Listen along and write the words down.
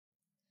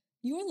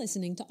You're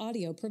listening to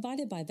audio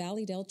provided by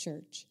Valleydale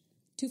Church.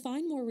 To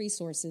find more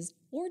resources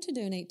or to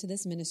donate to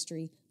this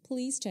ministry,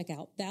 please check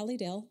out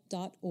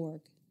valleydale.org.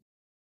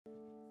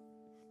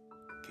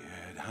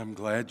 Good. I'm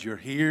glad you're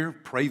here.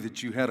 Pray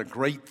that you had a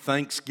great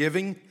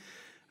Thanksgiving.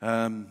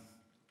 I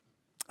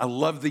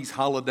love these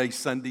holiday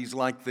Sundays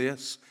like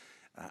this.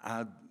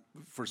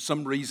 For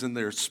some reason,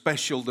 they're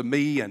special to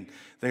me, and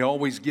they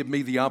always give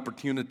me the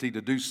opportunity to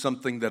do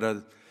something that I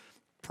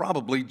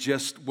probably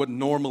just wouldn't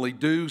normally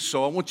do.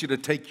 So I want you to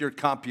take your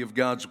copy of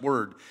God's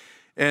Word,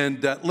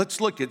 and let's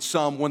look at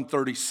Psalm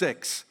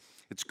 136.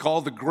 It's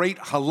called the Great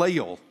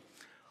Hallel.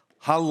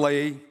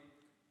 Hallelujah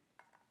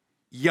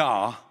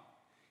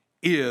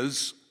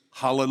is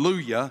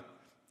hallelujah,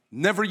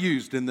 never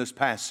used in this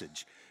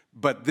passage.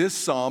 But this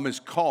psalm is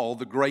called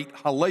the Great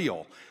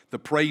Hallel, the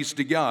praise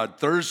to God.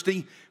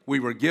 Thursday, we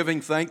were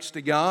giving thanks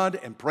to God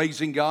and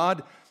praising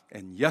God.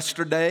 And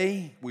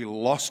yesterday, we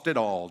lost it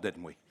all,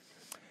 didn't we?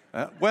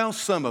 Well,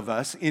 some of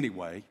us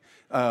anyway.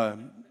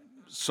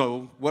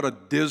 So what a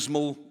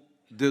dismal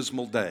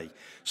day.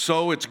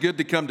 So it's good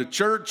to come to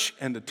church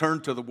and to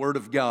turn to the Word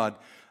of God.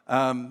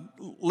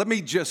 Let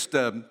me just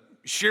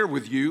share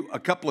with you a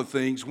couple of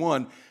things.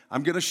 One,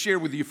 I'm going to share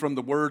with you from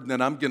the Word, and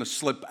then I'm going to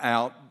slip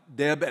out.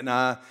 Deb and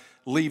I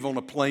leave on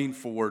a plane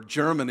for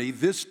Germany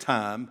this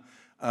time.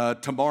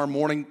 Tomorrow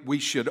morning, we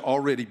should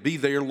already be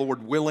there,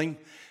 Lord willing.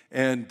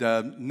 And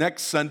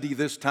next Sunday,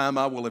 this time,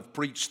 I will have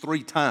preached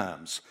 3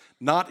 times.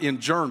 Not in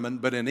German,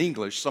 but in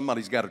English.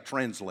 Somebody's got to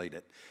translate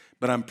it.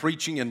 But I'm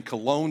preaching in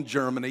Cologne,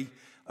 Germany,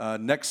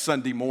 next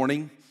Sunday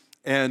morning.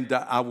 And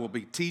I will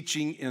be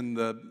teaching in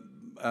the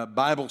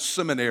Bible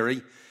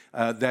seminary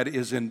that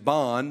is in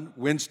Bonn.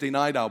 Wednesday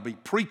night, I'll be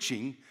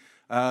preaching.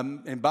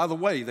 And by the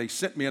way, they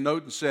sent me a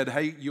note and said,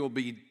 hey, you'll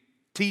be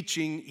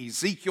teaching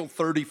Ezekiel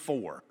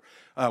 34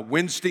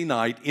 Wednesday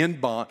night in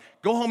Bonn.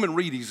 Go home and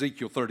read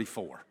Ezekiel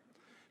 34.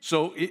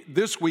 So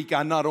this week,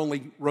 I not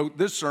only wrote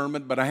this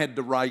sermon, but I had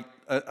to write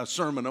a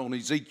sermon on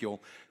Ezekiel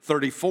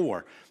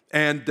 34.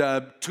 And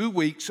 2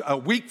 weeks, a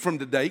week from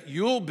today,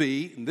 you'll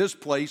be in this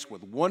place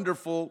with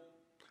wonderful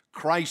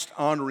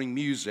Christ-honoring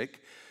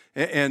music.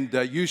 And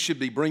you should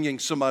be bringing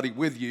somebody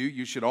with you.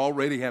 You should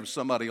already have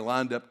somebody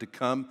lined up to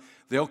come.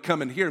 They'll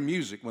come and hear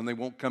music when they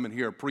won't come and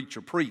hear a preacher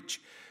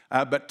preach.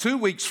 But 2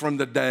 weeks from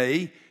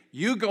today,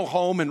 you go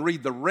home and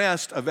read the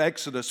rest of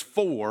Exodus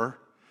 4.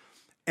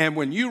 And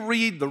when you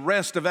read the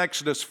rest of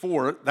Exodus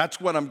 4,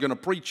 that's what I'm going to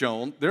preach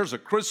on. There's a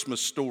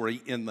Christmas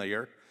story in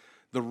there.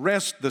 The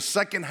rest, the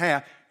second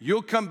half,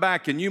 you'll come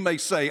back and you may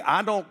say,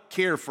 I don't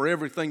care for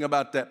everything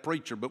about that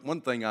preacher, but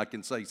one thing I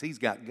can say is he's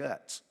got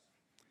guts.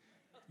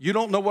 You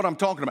don't know what I'm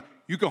talking about.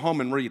 You go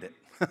home and read it.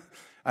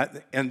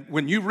 And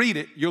when you read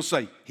it, you'll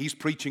say, he's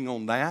preaching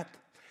on that.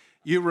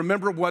 You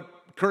remember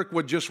what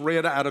Kirkwood just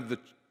read out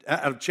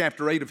of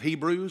chapter 8 of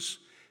Hebrews?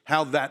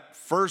 How that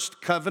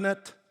first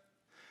covenant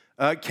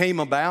came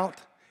about,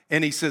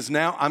 and he says,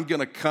 now I'm going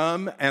to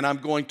come and I'm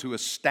going to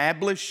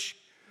establish.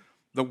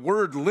 The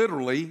word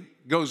literally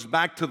goes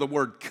back to the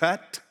word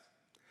cut.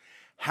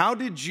 How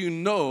did you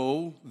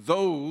know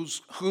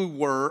those who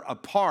were a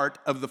part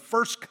of the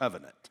first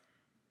covenant?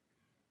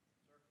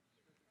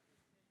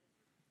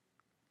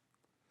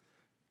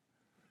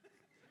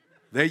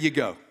 There you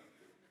go.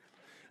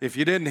 If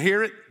you didn't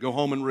hear it, go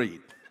home and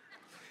read.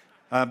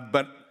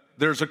 But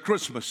there's a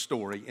Christmas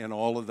story in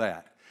all of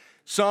that.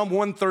 Psalm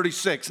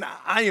 136. Now,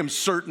 I am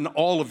certain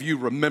all of you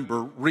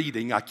remember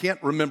reading. I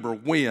can't remember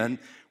when,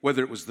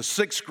 whether it was the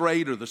 6th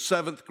grade or the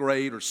 7th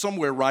grade or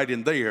somewhere right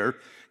in there,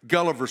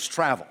 Gulliver's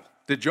Travel.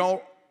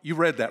 You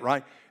read that,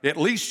 right? At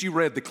least you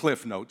read the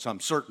Cliff Notes, I'm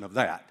certain of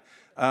that.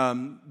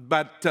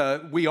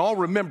 But we all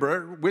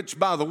remember, which,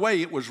 by the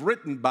way, it was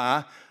written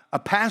by a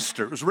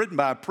pastor. It was written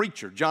by a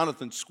preacher,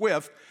 Jonathan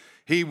Swift.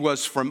 He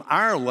was from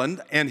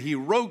Ireland, and he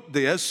wrote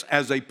this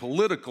as a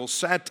political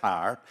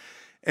satire.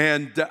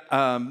 And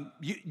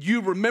you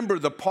remember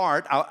the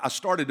part, I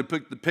started to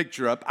put the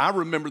picture up. I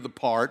remember the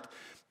part,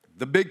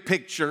 the big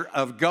picture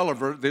of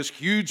Gulliver, this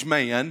huge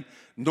man,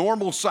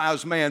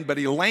 normal-sized man, but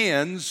he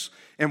lands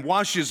and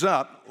washes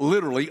up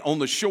literally on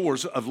the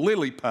shores of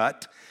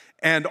Lilliput,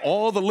 and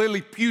all the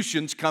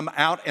Lilliputians come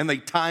out and they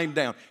tie him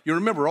down. You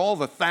remember all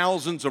the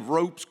thousands of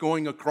ropes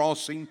going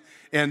across him?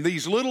 And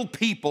these little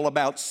people,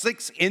 about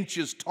 6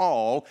 inches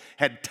tall,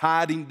 had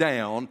tied him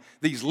down.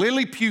 These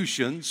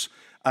Lilliputians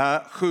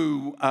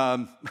who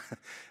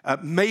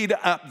made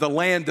up the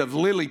land of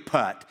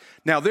Lilliput.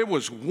 Now, there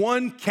was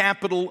one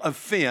capital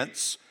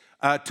offense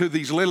to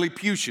these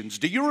Lilliputians.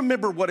 Do you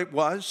remember what it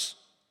was?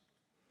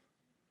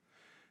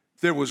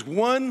 There was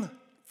one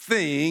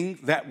thing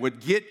that would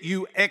get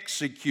you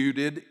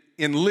executed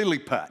in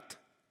Lilliput.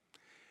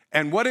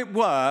 And what it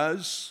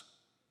was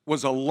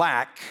a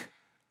lack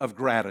of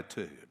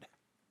gratitude,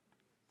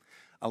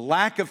 a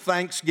lack of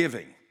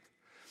thanksgiving.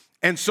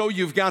 And so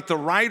you've got the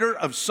writer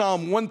of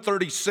Psalm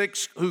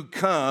 136 who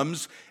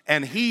comes,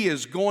 and he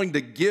is going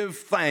to give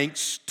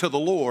thanks to the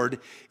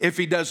Lord if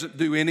he doesn't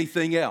do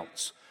anything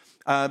else.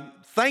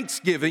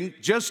 Thanksgiving,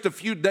 just a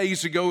few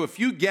days ago, if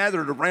you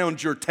gathered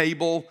around your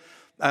table,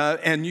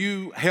 and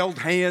you held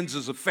hands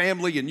as a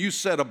family and you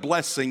said a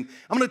blessing,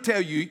 I'm going to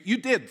tell you, you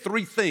did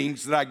three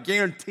things that I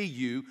guarantee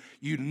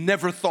you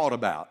never thought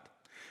about.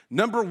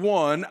 Number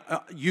one,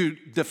 you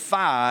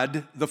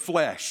defied the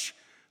flesh.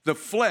 The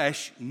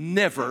flesh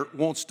never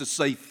wants to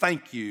say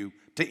thank you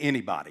to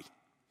anybody.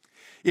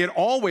 It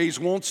always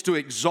wants to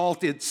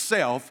exalt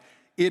itself.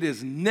 It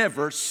is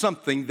never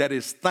something that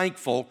is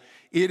thankful.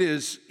 It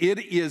is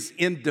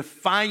in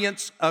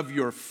defiance of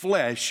your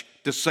flesh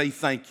to say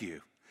thank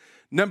you.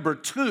 Number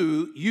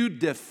two, you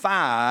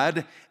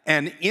defied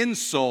and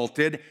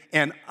insulted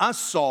and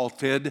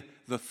assaulted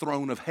the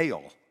throne of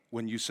hell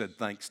when you said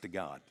thanks to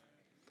God.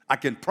 I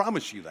can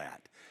promise you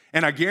that.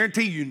 And I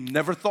guarantee you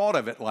never thought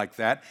of it like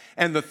that.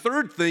 And the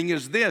third thing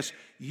is this: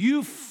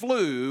 you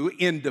flew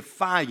in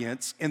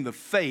defiance in the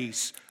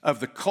face of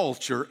the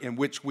culture in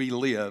which we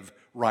live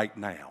right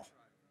now.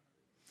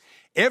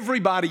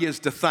 Everybody is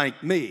to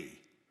thank me.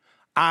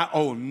 I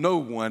owe no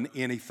one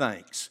any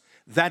thanks.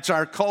 That's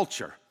our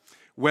culture.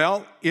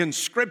 Well, in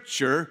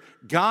Scripture,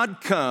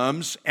 God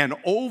comes and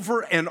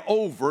over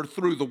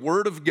through the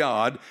Word of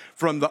God,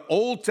 from the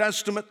Old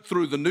Testament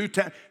through the New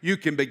Testament, you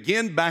can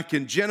begin back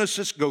in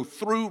Genesis, go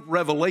through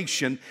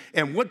Revelation,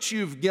 and what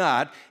you've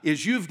got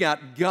is you've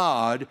got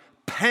God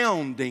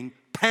pounding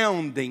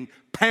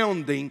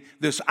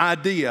this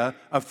idea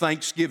of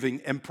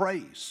thanksgiving and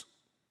praise.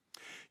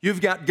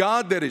 You've got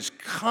God that is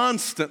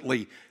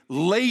constantly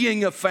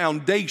laying a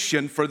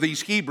foundation for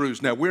these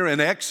Hebrews. Now, we're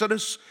in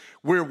Exodus.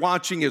 We're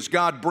watching as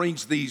God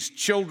brings these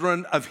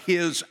children of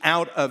His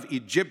out of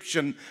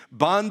Egyptian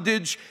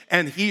bondage,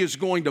 and He is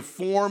going to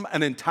form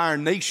an entire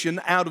nation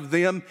out of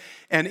them.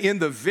 And in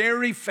the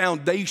very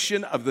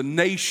foundation of the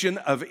nation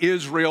of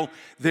Israel,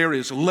 there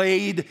is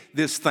laid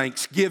this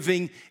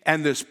thanksgiving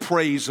and this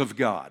praise of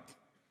God.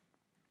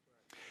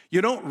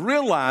 You don't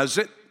realize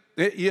it.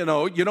 You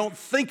don't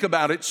think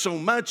about it so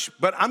much,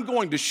 but I'm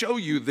going to show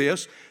you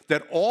this,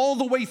 that all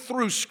the way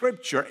through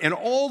Scripture and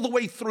all the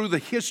way through the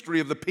history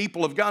of the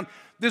people of God,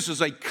 this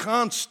is a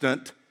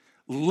constant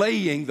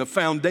laying the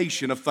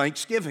foundation of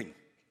thanksgiving.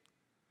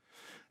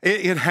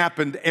 It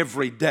happened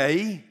every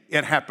day.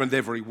 It happened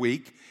every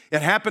week.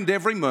 It happened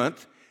every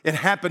month. It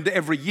happened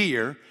every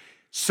year,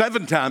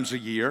 7 times a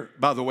year,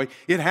 by the way.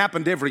 It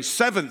happened every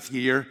 7th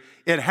year.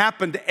 It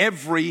happened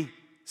every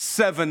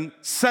 7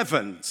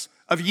 sevens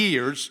of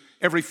years,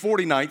 every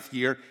 49th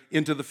year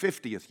into the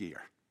 50th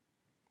year.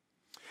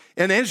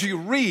 And as you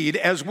read,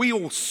 as we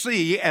will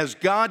see, as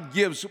God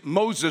gives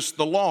Moses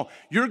the law,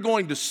 you're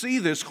going to see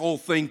this whole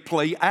thing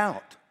play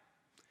out.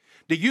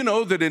 Do you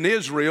know that in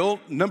Israel,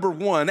 number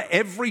one,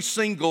 every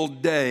single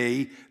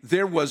day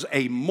there was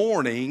a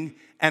morning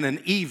and an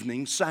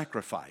evening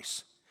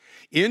sacrifice?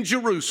 In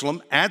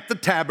Jerusalem, at the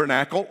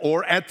tabernacle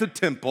or at the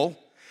temple,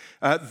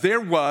 there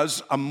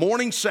was a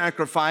morning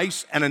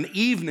sacrifice and an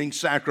evening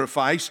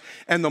sacrifice,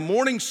 and the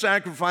morning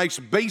sacrifice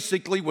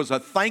basically was a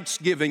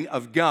thanksgiving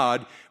of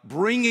God,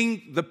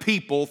 bringing the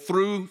people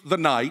through the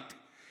night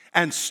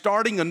and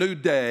starting a new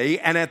day.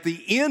 And at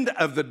the end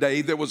of the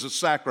day, there was a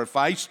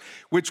sacrifice,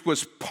 which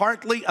was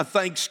partly a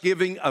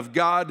thanksgiving of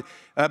God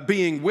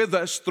being with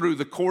us through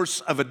the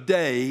course of a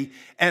day,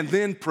 and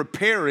then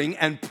preparing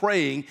and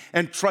praying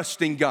and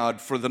trusting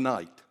God for the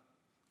night.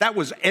 That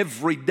was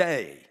every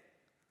day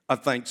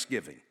of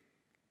Thanksgiving.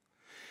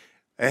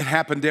 It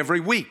happened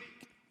every week.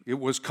 It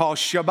was called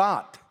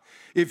Shabbat.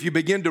 If you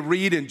begin to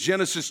read in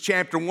Genesis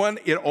chapter 1,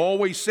 it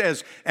always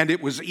says, and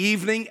it was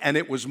evening and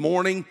it was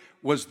morning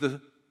was the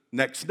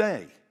next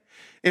day.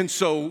 And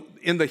so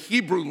in the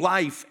Hebrew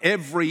life,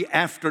 every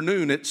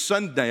afternoon at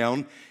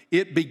sundown,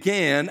 it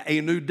began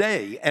a new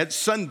day at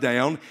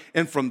sundown,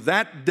 and from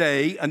that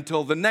day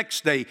until the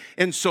next day.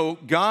 And so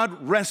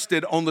God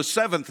rested on the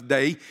 7th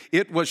day.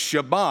 It was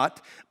Shabbat.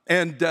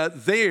 And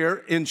there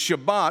in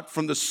Shabbat,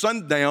 from the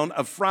sundown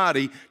of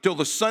Friday till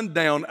the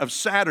sundown of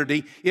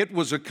Saturday, it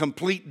was a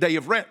complete day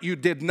of rest. You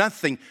did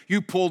nothing.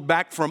 You pulled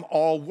back from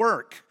all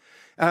work.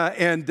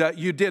 And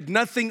you did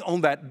nothing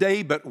on that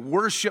day but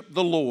worship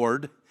the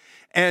Lord.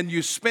 And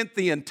you spent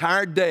the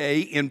entire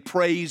day in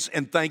praise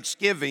and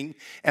thanksgiving.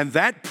 And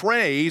that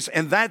praise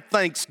and that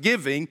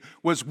thanksgiving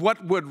was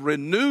what would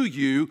renew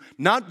you,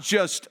 not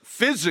just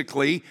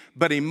physically,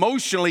 but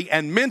emotionally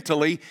and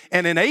mentally,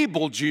 and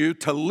enabled you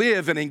to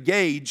live and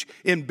engage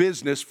in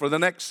business for the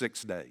next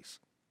 6 days.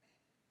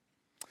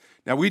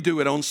 Now, we do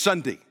it on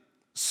Sunday.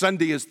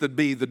 Sunday is to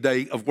be the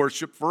day of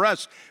worship for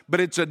us, but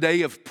it's a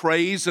day of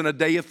praise and a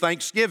day of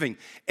thanksgiving.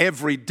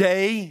 Every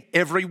day,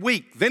 every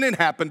week. Then it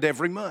happened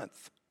every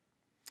month.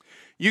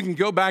 You can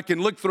go back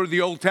and look through the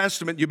Old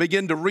Testament. You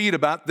begin to read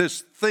about this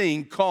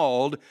thing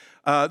called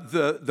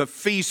the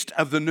Feast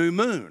of the New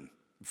Moon.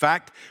 In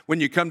fact,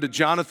 when you come to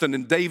Jonathan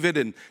and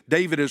David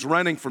is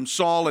running from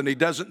Saul and he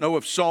doesn't know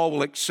if Saul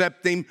will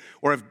accept him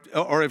or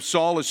if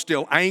Saul is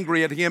still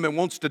angry at him and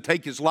wants to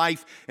take his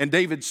life. And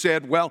David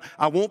said, well,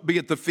 I won't be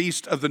at the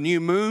feast of the new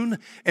moon.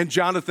 And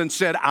Jonathan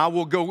said, I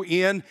will go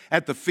in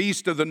at the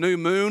feast of the new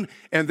moon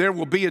and there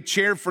will be a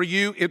chair for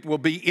you. It will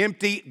be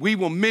empty. We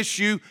will miss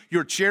you.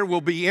 Your chair will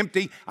be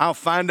empty. I'll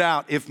find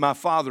out if my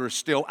father is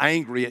still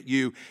angry at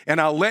you and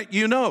I'll let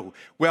you know.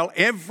 Well,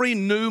 every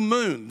new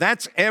moon,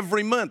 that's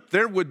every month,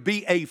 there would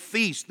be a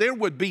feast. There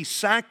would be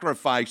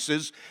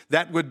sacrifices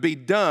that would be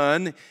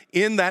done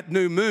in that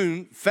new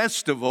moon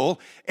festival,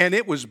 and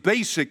it was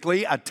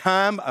basically a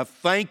time of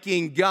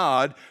thanking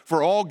God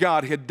for all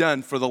God had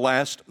done for the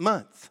last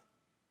month.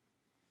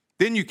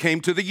 Then you came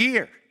to the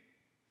year.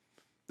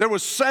 There were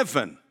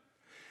seven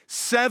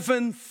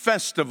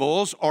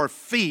festivals or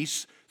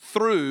feasts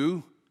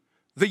through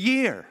the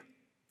year.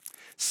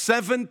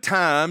 7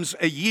 times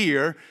a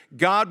year,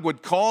 God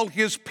would call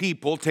his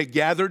people to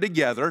gather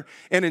together.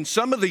 And in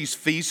some of these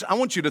feasts, I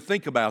want you to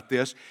think about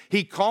this.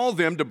 He called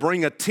them to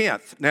bring a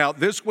tenth. Now,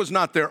 this was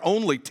not their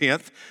only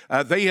tenth.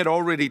 They had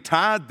already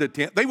tithed the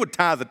tenth. They would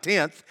tithe the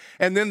tenth,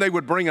 and then they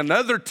would bring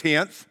another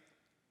tenth.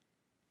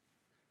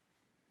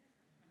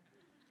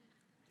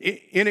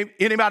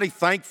 Anybody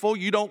thankful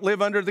you don't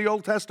live under the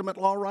Old Testament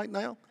law right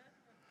now?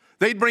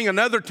 They'd bring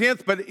another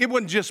tenth, but it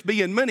wouldn't just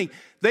be in money.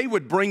 They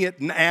would bring it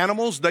in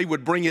animals. They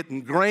would bring it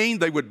in grain.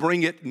 They would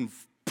bring it in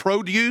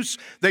produce.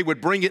 They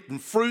would bring it in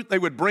fruit. They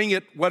would bring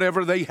it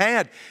whatever they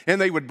had, and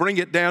they would bring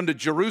it down to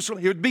Jerusalem.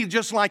 It would be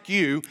just like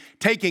you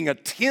taking a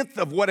tenth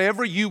of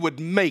whatever you would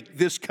make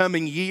this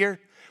coming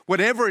year,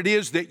 whatever it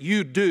is that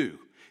you do.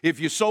 If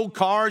you sold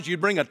cars, you'd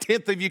bring a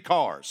tenth of your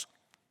cars.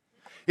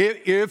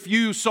 If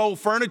you sold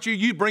furniture,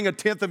 you bring a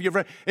tenth of your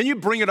furniture, and you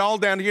bring it all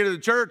down here to the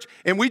church,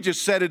 and we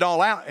just set it all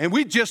out, and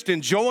we just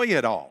enjoy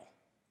it all.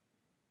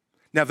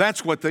 Now,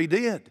 that's what they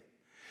did.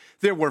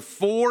 There were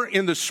 4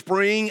 in the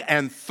spring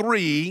and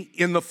 3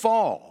 in the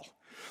fall.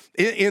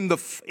 In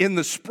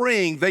the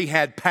spring, they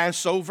had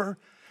Passover,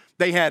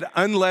 they had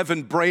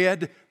unleavened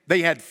bread,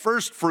 they had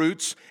first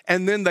fruits,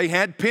 and then they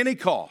had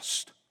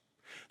Pentecost.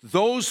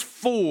 Those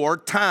 4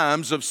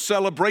 times of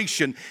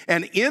celebration,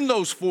 and in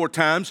those 4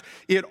 times,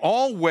 it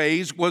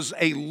always was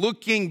a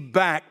looking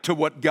back to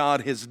what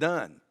God has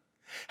done,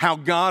 how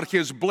God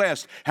has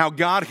blessed, how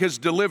God has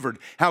delivered,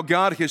 how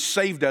God has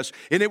saved us.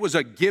 And it was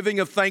a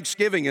giving of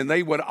thanksgiving, and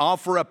they would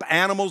offer up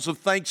animals of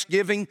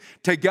thanksgiving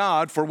to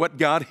God for what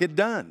God had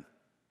done.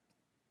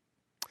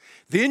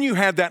 Then you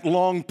had that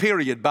long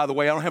period. By the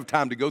way, I don't have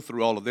time to go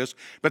through all of this,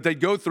 but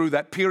they'd go through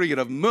that period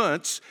of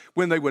months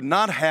when they would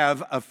not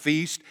have a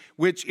feast,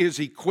 which is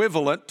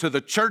equivalent to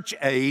the church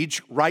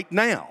age right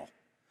now,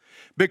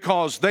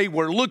 because they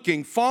were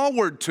looking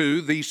forward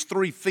to these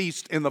 3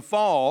 feasts in the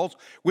fall,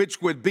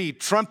 which would be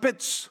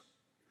trumpets,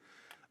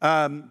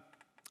 the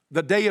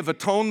Day of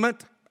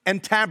Atonement,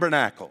 and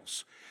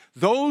Tabernacles.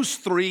 Those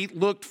 3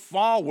 looked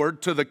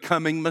forward to the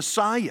coming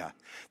Messiah.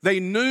 They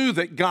knew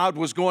that God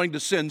was going to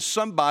send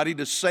somebody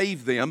to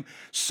save them,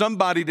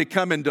 somebody to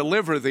come and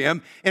deliver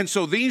them. And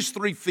so these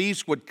 3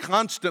 feasts would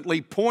constantly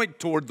point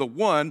toward the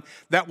one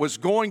that was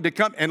going to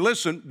come. And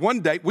listen, one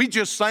day, we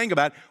just sang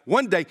about,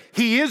 one day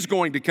he is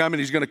going to come,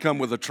 and he's going to come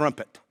with a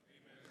trumpet.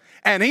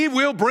 And he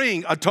will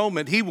bring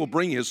atonement. He will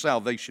bring his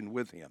salvation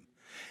with him.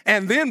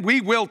 And then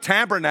we will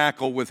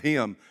tabernacle with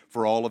him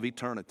for all of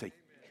eternity.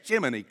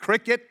 Jiminy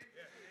Cricket.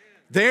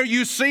 There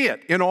you see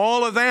it in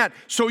all of that.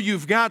 So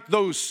you've got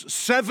those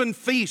 7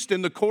 feasts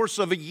in the course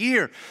of a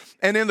year.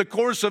 And in the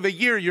course of a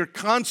year, you're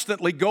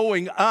constantly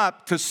going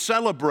up to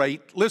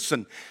celebrate,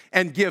 listen,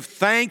 and give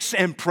thanks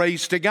and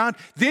praise to God.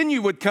 Then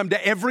you would come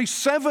to every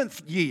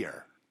 7th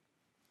year.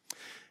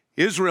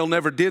 Israel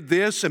never did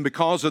this, and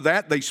because of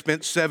that, they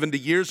spent 70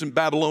 years in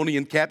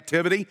Babylonian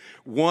captivity.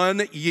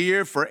 1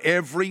 year for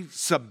every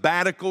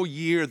sabbatical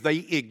year they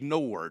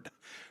ignored.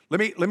 Let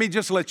me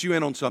just let you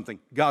in on something.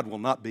 God will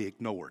not be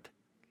ignored.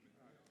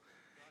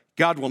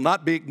 God will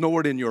not be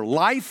ignored in your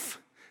life.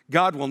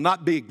 God will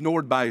not be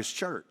ignored by his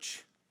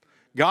church.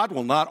 God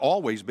will not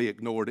always be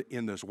ignored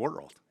in this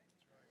world.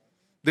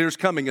 There's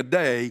coming a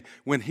day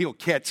when he'll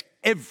catch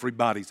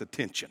everybody's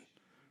attention,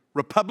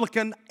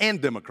 Republican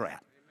and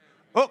Democrat.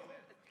 Oh,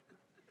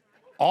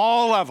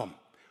 all of them,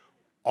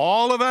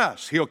 all of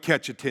us, he'll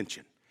catch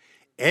attention.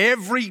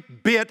 Every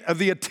bit of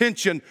the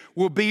attention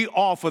will be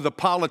off of the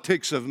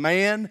politics of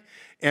man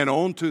and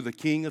on to the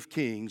King of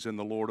Kings and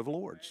the Lord of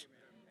Lords.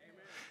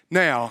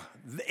 Now,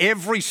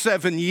 every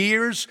 7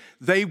 years,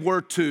 they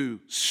were to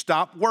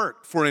stop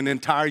work for an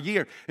entire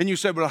year. And you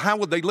said, well, how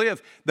would they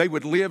live? They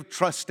would live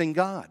trusting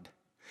God.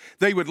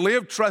 They would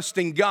live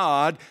trusting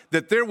God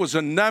that there was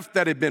enough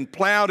that had been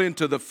plowed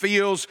into the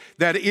fields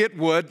that it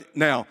would.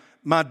 Now,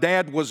 my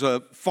dad was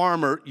a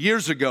farmer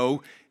years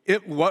ago.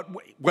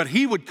 What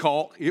he would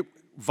call it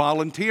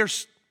volunteer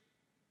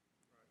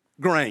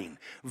grain,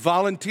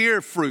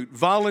 volunteer fruit,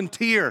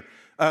 volunteer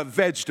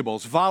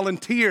vegetables,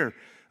 volunteer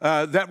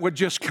that would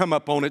just come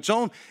up on its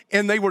own.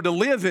 And they were to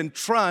live in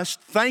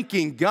trust,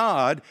 thanking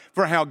God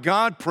for how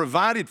God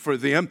provided for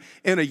them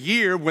in a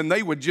year when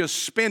they would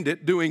just spend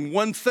it doing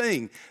one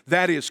thing.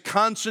 That is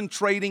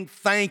concentrating,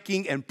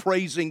 thanking, and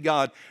praising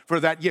God for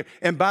that year.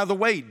 And by the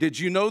way, did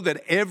you know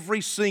that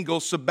every single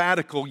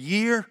sabbatical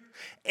year,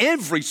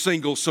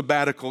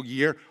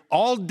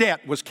 all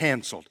debt was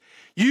canceled?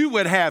 You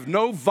would have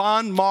no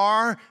Von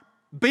Maur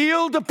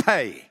bill to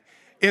pay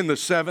in the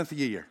 7th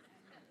year.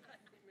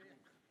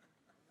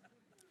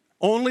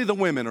 Only the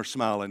women are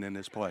smiling in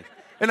this place.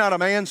 There's not a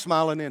man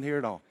smiling in here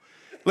at all.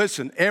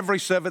 Listen, every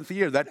 7th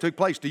year that took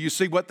place. Do you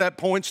see what that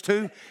points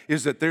to?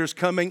 Is that there's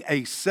coming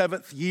a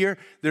 7th year.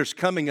 There's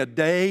coming a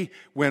day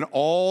when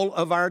all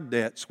of our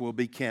debts will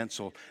be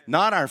canceled.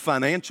 Not our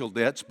financial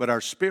debts, but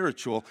our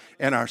spiritual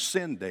and our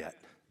sin debt.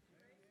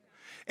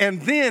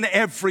 And then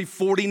every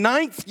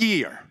 49th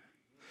year,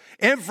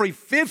 every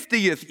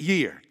 50th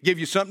year, give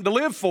you something to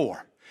live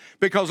for.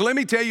 Because let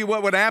me tell you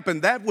what would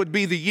happen. That would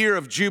be the year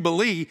of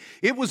Jubilee.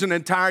 It was an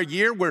entire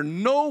year where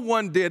no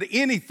one did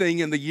anything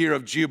in the year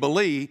of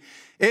Jubilee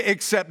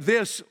except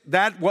this.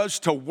 That was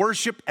to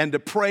worship and to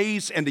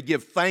praise and to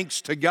give thanks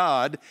to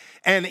God.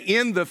 And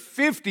in the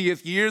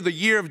 50th year, the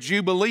year of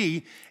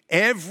Jubilee,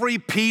 every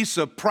piece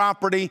of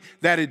property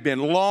that had been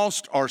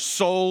lost or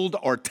sold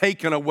or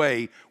taken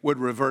away would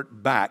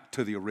revert back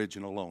to the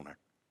original owner.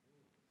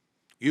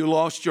 You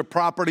lost your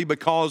property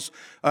because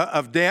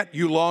of debt.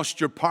 You lost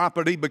your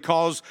property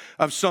because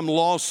of some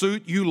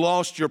lawsuit. You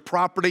lost your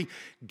property.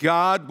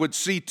 God would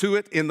see to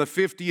it in the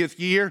 50th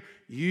year,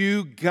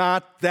 you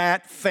got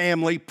that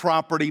family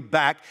property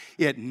back.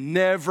 It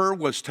never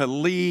was to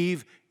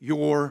leave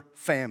your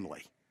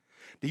family.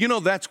 Do you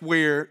know that's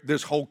where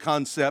this whole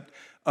concept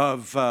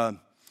of,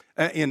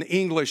 in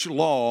English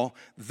law,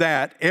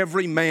 that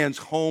every man's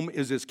home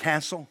is his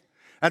castle?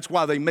 That's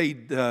why they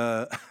made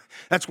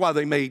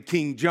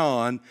King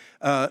John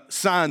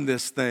sign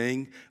this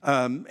thing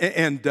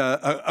and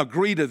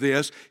agree to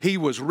this. He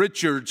was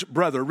Richard's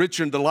brother,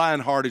 Richard the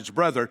Lionhearted's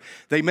brother.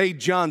 They made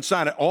John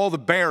sign it. All the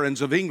barons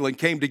of England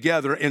came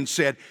together and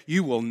said,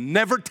 you will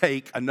never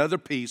take another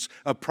piece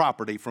of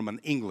property from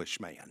an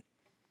Englishman.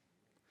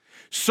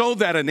 So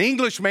that an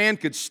Englishman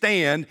could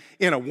stand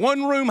in a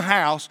one-room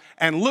house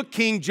and look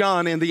King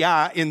John in the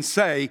eye and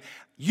say,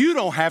 you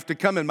don't have to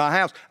come in my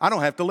house. I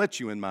don't have to let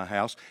you in my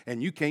house,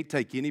 and you can't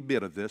take any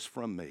bit of this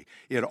from me.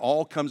 It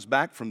all comes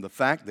back from the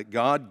fact that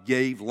God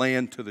gave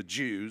land to the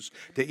Jews,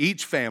 to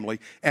each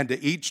family, and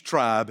to each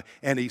tribe,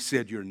 and he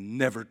said, you're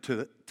never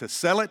to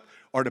sell it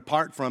or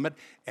depart from it,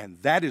 and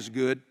that is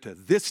good to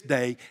this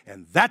day,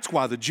 and that's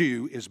why the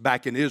Jew is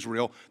back in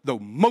Israel, though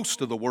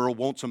most of the world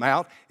wants them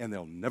out, and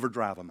they'll never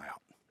drive them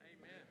out.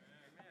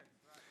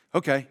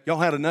 Okay, y'all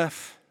had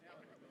enough?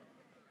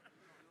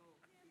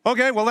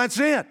 Okay, well, that's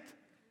it.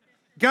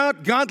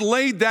 God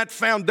laid that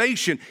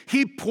foundation.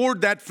 He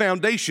poured that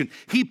foundation.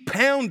 He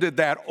pounded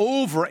that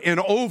over and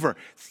over.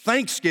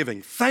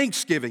 Thanksgiving,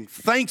 Thanksgiving,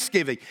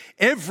 Thanksgiving.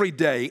 Every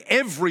day,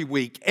 every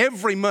week,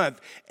 every month,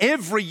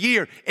 every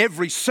year,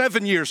 every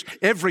 7 years,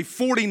 every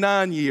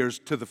 49 years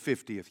to the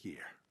 50th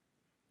year.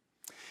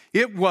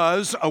 It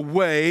was a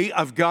way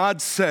of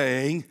God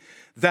saying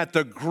that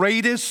the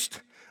greatest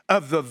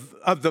of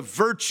the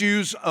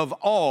virtues of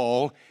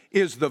all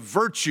is the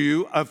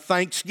virtue of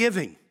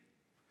thanksgiving.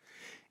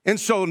 And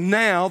so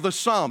now the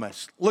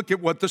psalmist, look at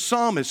what the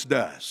psalmist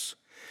does.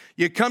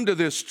 You come to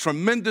this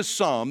tremendous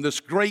psalm, this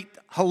great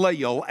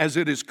Hallel, as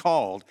it is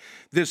called,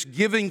 this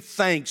giving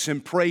thanks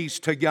and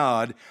praise to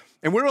God.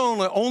 And we're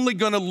only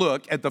going to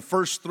look at the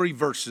first 3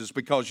 verses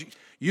because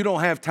you don't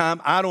have time,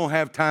 I don't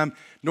have time,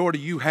 nor do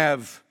you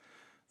have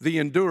the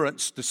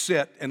endurance to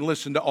sit and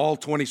listen to all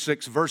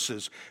 26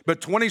 verses.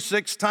 But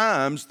 26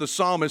 times the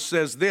psalmist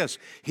says this,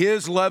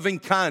 his loving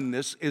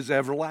kindness is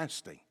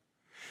everlasting.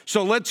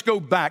 So let's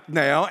go back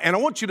now, and I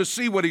want you to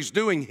see what he's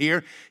doing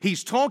here.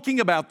 He's talking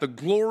about the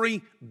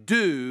glory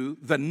due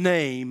the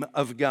name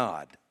of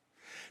God.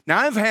 Now,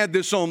 I've had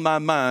this on my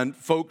mind,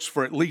 folks,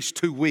 for at least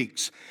 2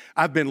 weeks.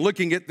 I've been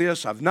looking at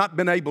this. I've not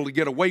been able to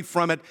get away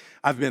from it.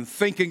 I've been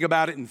thinking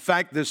about it. In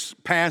fact, this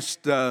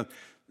past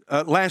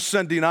last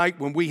Sunday night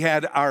when we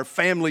had our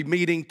family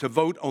meeting to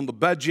vote on the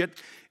budget,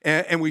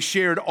 and we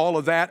shared all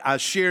of that, I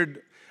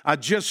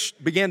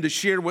just began to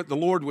share what the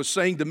Lord was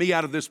saying to me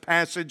out of this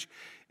passage.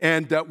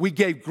 And we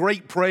gave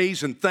great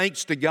praise and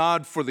thanks to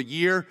God for the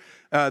year,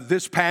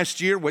 this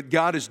past year, what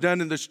God has done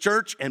in this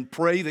church, and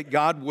pray that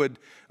God would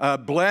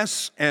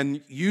bless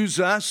and use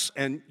us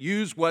and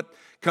use what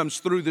comes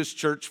through this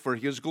church for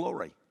his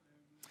glory.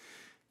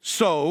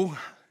 So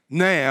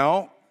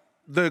now,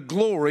 the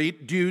glory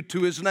due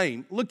to his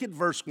name. Look at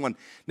verse 1.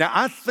 Now,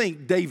 I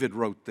think David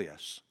wrote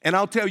this, and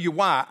I'll tell you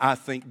why I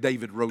think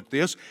David wrote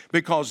this,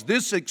 because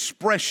this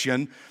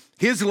expression,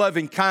 his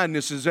loving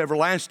kindness is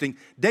everlasting,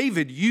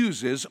 David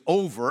uses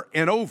over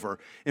and over.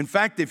 In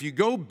fact, if you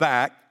go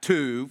back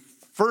to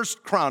 1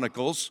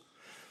 Chronicles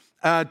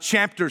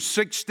chapter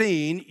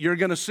 16, you're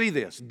going to see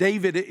this.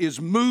 David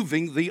is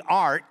moving the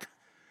ark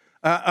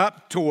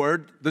up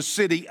toward the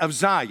city of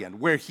Zion,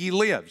 where he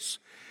lives.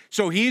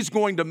 So he's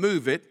going to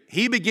move it.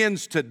 He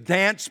begins to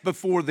dance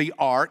before the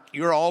ark.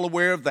 You're all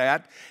aware of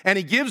that. And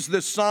he gives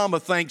this psalm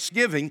of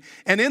thanksgiving.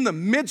 And in the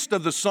midst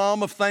of the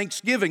psalm of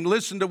thanksgiving,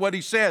 listen to what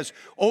he says.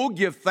 Oh,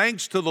 give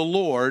thanks to the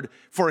Lord,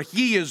 for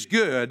he is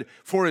good,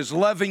 for his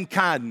loving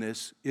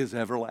kindness is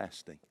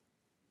everlasting.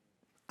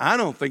 I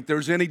don't think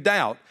there's any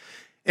doubt.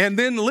 And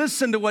then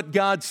listen to what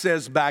God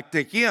says back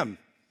to him.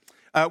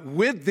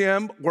 With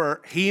them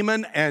were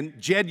Heman and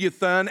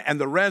Jeduthun and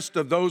the rest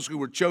of those who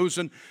were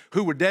chosen,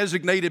 who were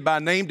designated by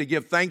name to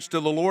give thanks to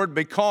the Lord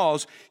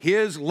because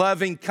his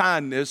loving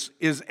kindness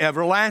is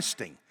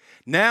everlasting.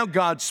 Now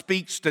God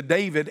speaks to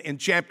David in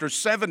chapter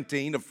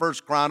 17 of 1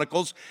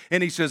 Chronicles,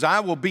 and he says, I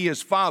will be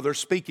his father,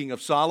 speaking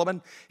of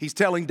Solomon. He's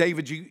telling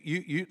David,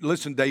 you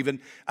listen,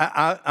 David,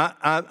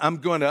 I'm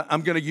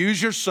gonna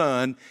use your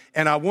son,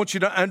 and I want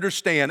you to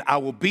understand, I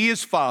will be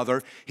his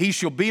father, he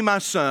shall be my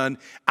son.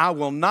 I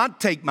will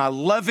not take my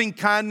loving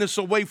kindness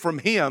away from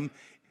him,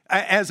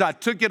 as I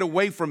took it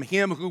away from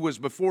him who was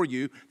before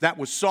you, that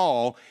was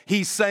Saul.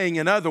 He's saying,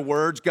 in other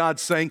words,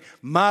 God's saying,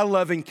 my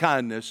loving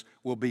kindness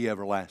will be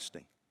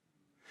everlasting.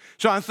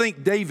 So I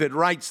think David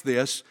writes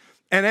this,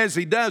 and as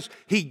he does,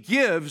 he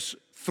gives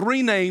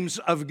three names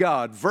of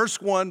God.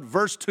 Verse 1,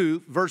 verse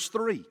 2, verse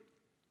 3.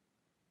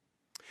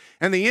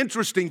 And the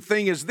interesting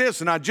thing is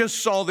this, and I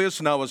just saw this,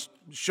 and I was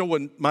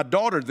showing my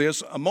daughter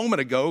this a moment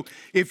ago.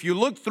 If you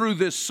look through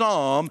this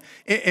psalm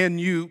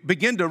and you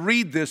begin to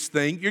read this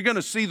thing, you're going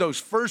to see those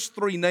first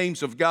three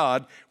names of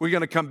God. We're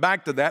going to come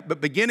back to that.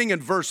 But beginning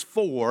in verse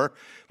 4,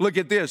 look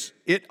at this.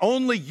 It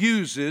only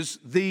uses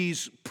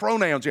these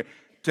pronouns here.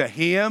 To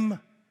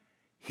him,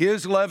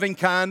 his loving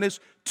kindness,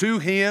 to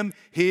him,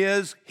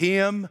 his,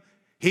 him,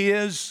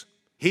 his,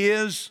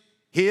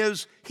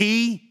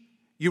 he.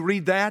 You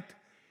read that?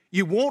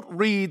 You won't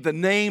read the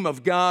name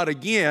of God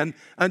again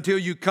until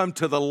you come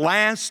to the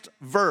last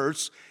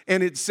verse,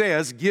 and it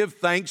says, give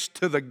thanks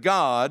to the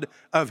God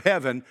of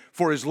heaven,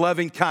 for his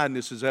loving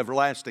kindness is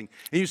everlasting.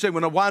 And you say,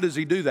 well, now, why does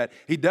he do that?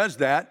 He does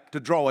that to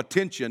draw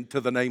attention to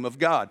the name of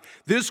God.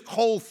 This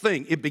whole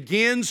thing, it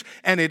begins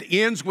and it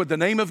ends with the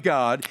name of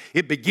God.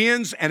 It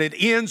begins and it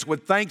ends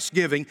with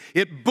thanksgiving.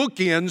 It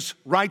bookends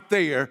right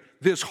there,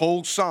 this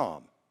whole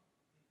psalm.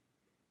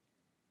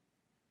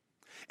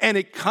 And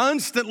it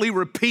constantly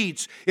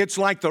repeats. It's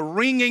like the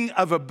ringing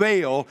of a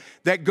bell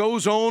that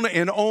goes on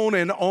and on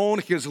and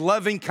on. His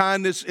loving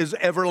kindness is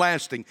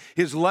everlasting.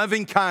 His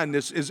loving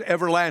kindness is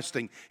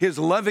everlasting. His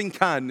loving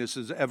kindness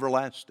is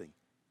everlasting.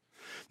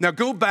 Now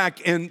go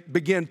back and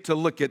begin to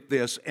look at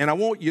this, and I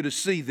want you to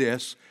see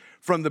this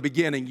from the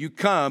beginning. You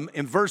come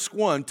in verse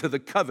 1 to the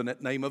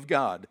covenant name of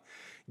God.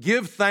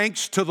 Give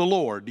thanks to the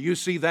Lord. Do you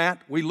see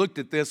that? We looked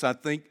at this, I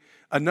think,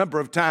 a number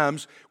of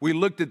times. We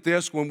looked at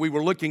this when we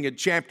were looking at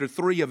chapter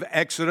 3 of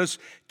Exodus,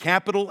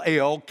 capital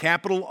L,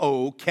 capital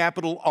O,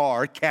 capital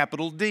R,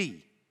 capital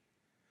D.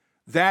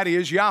 That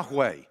is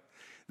Yahweh.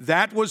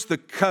 That was the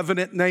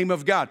covenant name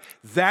of God.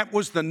 That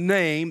was the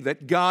name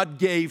that God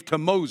gave to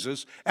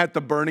Moses at the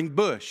burning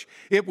bush.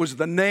 It was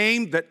the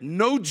name that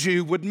no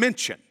Jew would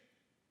mention.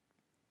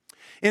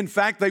 In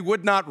fact, they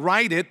would not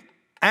write it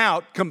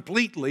out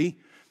completely.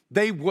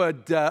 They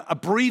would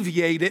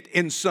abbreviate it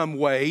in some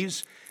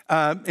ways.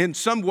 In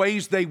some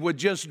ways, they would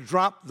just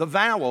drop the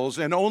vowels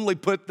and only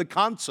put the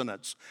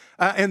consonants.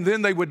 And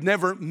then they would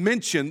never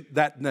mention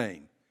that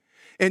name.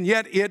 And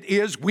yet it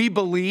is, we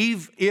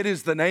believe, it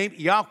is the name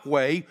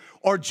Yahweh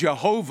or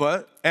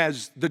Jehovah,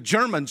 as the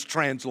Germans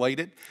translate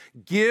it.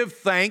 Give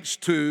thanks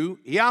to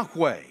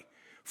Yahweh,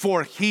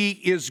 for he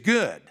is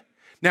good.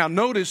 Now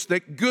notice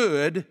that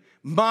good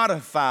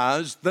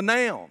modifies the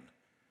noun.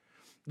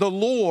 The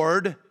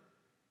Lord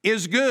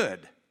is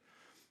good.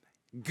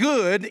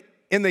 Good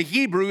in the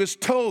Hebrew is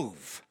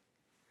tov.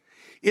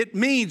 It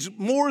means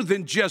more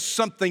than just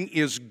something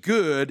is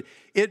good.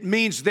 It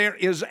means there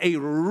is a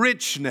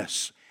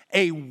richness,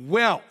 a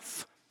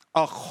wealth,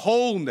 a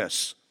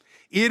wholeness.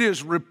 It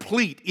is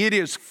replete. It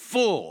is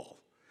full.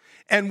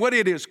 And what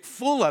it is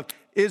full of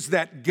is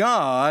that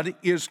God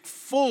is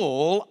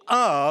full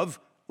of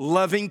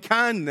loving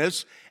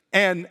kindness,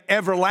 and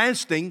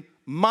everlasting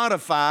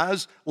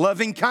modifies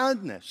loving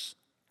kindness.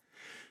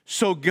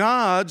 So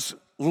God's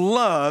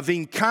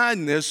loving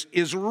kindness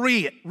is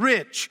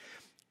rich.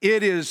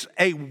 It is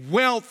a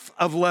wealth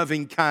of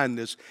loving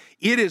kindness.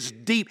 It is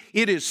deep.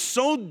 It is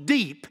so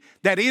deep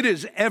that it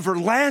is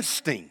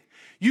everlasting.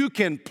 You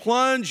can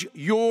plunge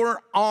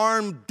your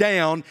arm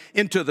down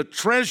into the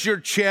treasure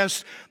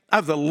chest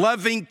of the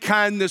loving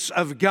kindness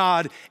of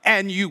God,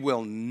 and you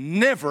will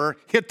never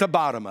hit the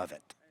bottom of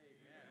it.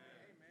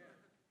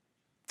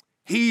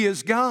 He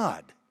is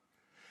God.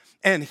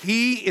 And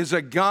he is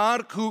a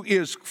God who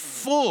is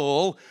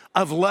full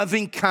of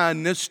loving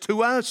kindness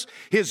to us.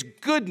 His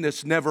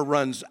goodness never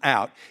runs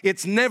out.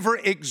 It's never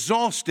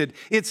exhausted.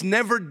 It's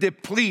never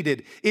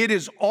depleted. It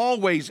is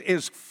always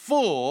as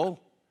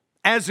full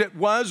as it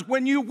was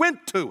when you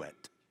went to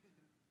it.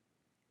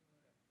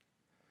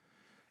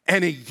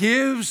 And he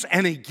gives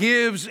and he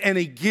gives and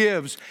he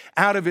gives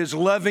out of his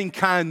loving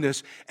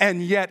kindness,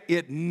 and yet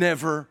it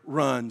never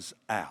runs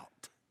out.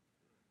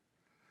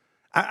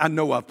 I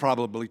know I've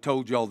probably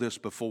told y'all this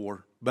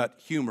before, but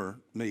humor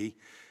me.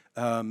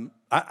 I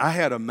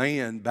had a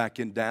man back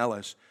in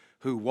Dallas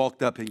who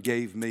walked up and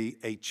gave me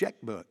a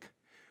checkbook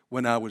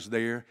when I was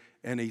there,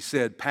 and he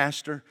said,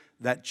 "Pastor,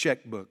 that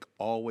checkbook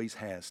always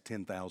has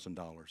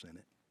 $10,000 in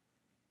it.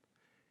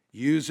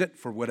 Use it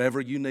for whatever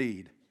you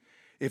need.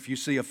 If you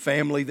see a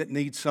family that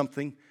needs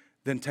something,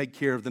 then take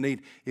care of the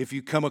need. If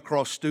you come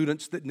across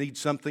students that need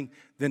something,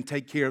 then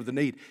take care of the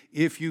need.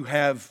 If you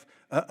have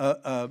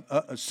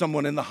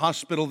someone in the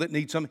hospital that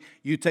needs something,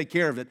 you take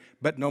care of it.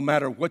 But no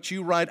matter what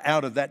you write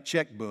out of that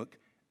checkbook,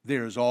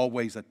 there is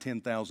always a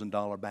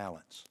 $10,000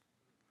 balance."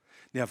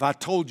 Now, if I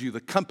told you the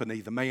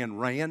company the man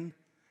ran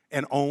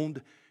and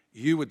owned,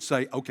 you would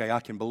say, "Okay, I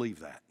can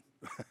believe that."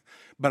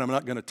 But I'm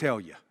not going to tell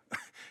you.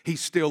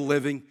 He's still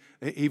living,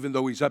 even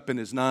though he's up in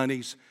his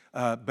 90s.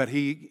 But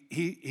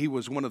he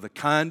was one of the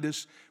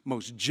kindest,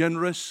 most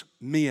generous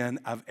men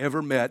I've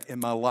ever met in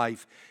my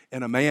life,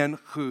 and a man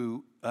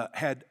who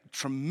had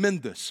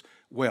tremendous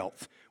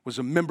wealth, was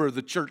a member of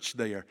the church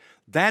there.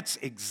 That's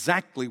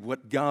exactly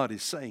what God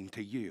is saying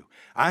to you.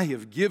 I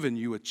have given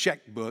you a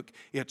checkbook.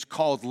 It's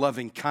called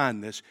loving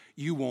kindness.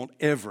 You won't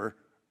ever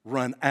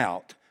run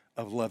out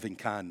of loving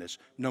kindness,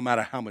 no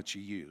matter how much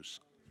you use.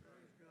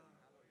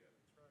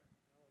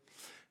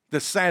 The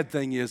sad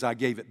thing is I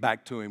gave it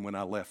back to him when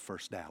I left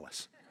First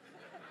Dallas.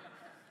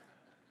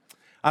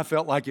 I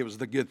felt like it was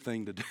the good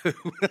thing to do.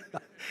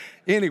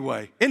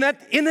 Anyway, isn't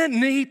that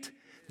neat?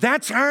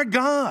 That's our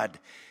God.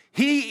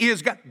 He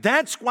is God.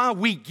 That's why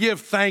we give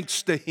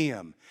thanks to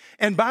Him.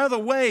 And by the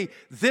way,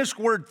 this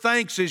word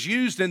thanks is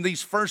used in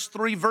these first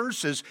 3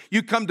 verses.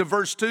 You come to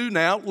verse 2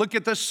 now. Look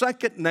at the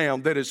second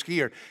noun that is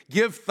here.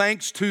 Give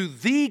thanks to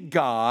the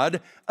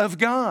God of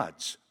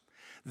gods.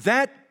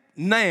 That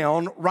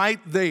noun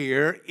right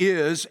there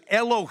is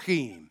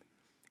Elohim.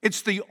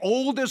 It's the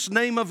oldest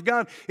name of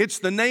God. It's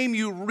the name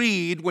you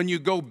read when you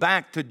go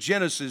back to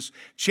Genesis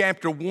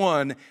chapter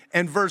 1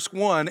 and verse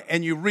 1,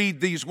 and you read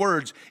these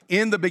words.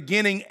 In the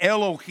beginning,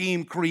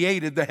 Elohim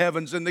created the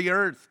heavens and the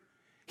earth.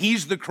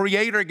 He's the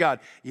creator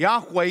God.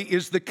 Yahweh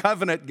is the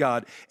covenant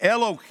God.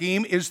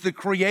 Elohim is the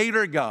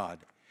creator God.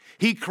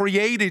 He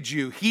created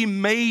you. He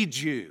made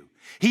you.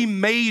 He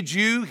made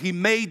you. He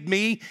made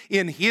me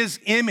in His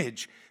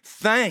image.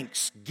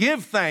 Thanks.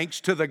 Give thanks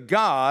to the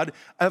God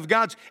of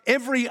gods.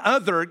 Every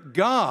other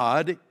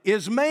God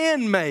is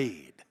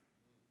man-made.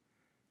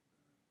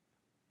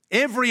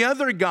 Every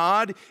other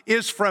God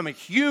is from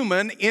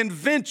human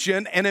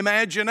invention and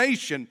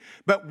imagination.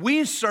 But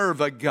we serve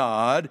a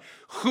God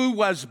who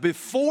was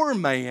before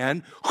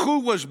man, who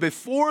was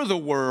before the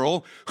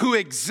world, who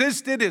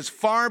existed as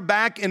far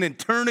back in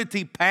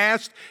eternity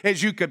past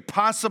as you could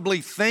possibly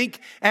think,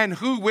 and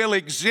who will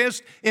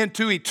exist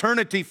into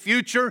eternity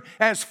future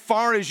as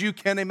far as you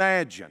can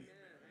imagine.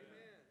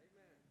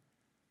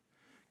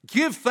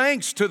 Give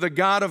thanks to the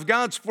God of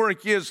gods, for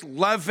His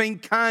loving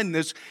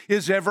kindness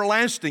is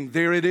everlasting.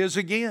 There it is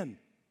again.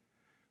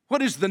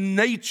 What is the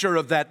nature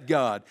of that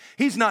God?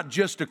 He's not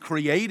just a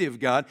creative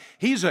God.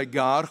 He's a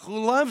God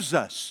who loves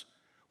us.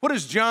 What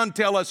does John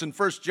tell us in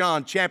 1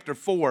 John chapter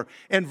 4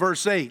 and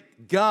verse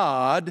 8?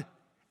 God,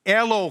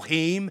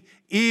 Elohim,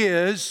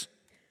 is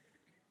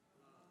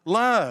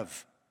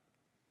love.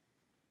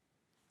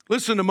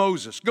 Listen to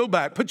Moses. Go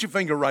back. Put your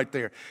finger right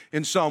there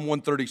in Psalm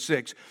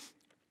 136.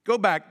 Go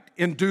back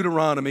in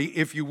Deuteronomy,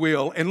 if you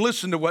will, and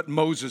listen to what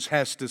Moses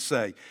has to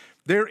say.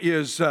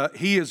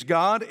 He is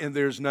God, and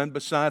there's none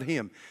beside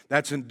Him.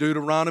 That's in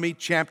Deuteronomy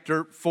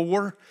chapter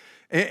 4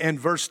 and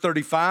verse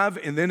 35.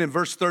 And then in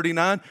verse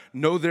 39,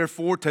 know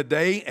therefore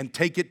today and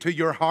take it to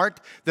your heart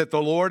that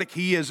the Lord,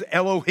 He is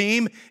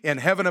Elohim in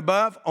heaven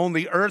above, on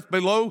the earth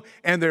below,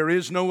 and there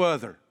is no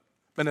other.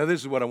 But now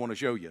this is what I want to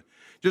show you.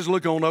 Just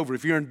look on over.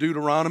 If you're in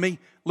Deuteronomy,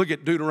 look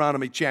at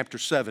Deuteronomy chapter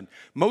 7.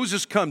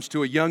 Moses comes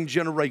to a young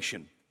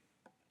generation.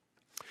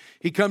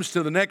 He comes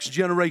to the next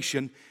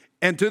generation,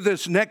 and to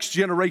this next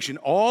generation,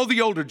 all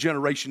the older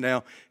generation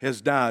now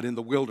has died in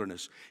the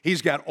wilderness.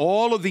 He's got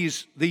all of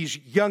these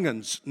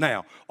young'uns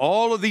now,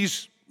 all of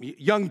these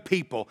young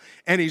people,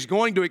 and he's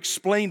going to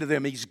explain to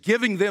them. He's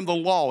giving them the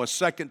law a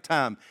second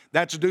time.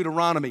 That's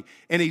Deuteronomy.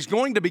 And he's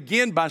going to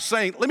begin by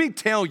saying, let me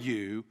tell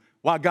you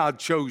why God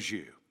chose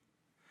you.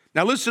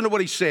 Now listen to what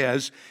he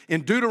says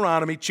in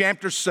Deuteronomy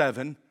chapter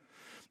 7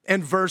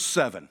 and verse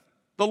 7.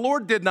 The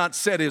Lord did not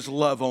set His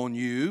love on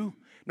you,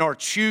 nor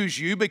choose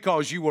you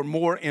because you were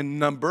more in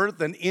number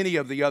than any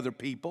of the other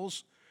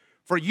peoples,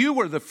 for you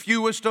were the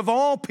fewest of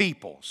all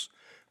peoples,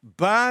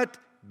 but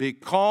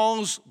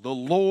because the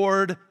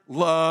Lord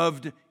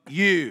loved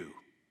you.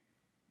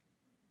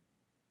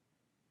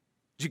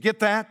 Did you get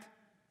that?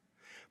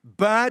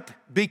 But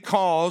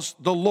because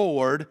the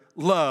Lord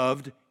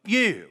loved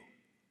you.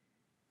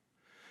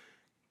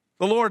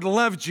 The Lord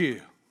loved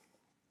you.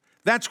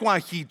 That's why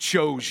He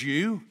chose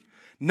you,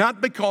 not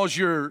because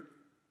you're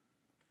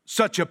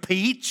such a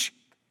peach,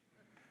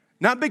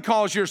 not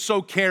because you're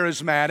so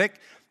charismatic,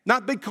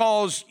 not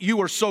because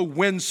you are so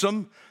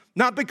winsome,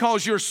 not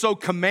because you're so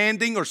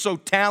commanding or so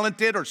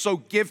talented or so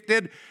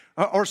gifted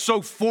or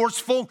so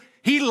forceful.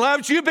 He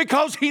loves you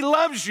because He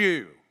loves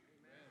you.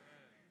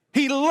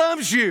 He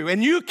loves you,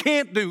 and you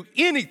can't do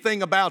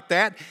anything about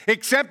that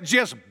except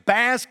just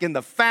bask in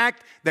the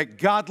fact that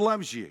God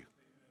loves you.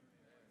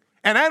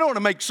 And I don't want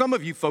to make some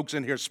of you folks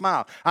in here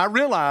smile. I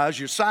realize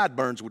your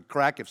sideburns would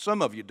crack if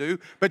some of you do,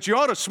 but you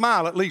ought to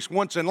smile at least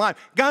once in life.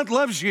 God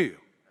loves you.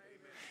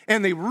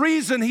 And the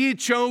reason He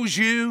chose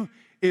you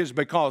is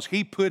because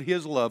He put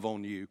His love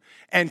on you.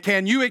 And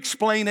can you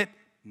explain it?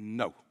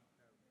 No.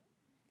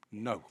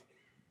 No.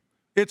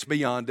 It's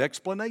beyond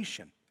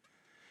explanation.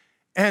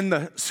 And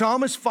the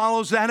psalmist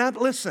follows that up.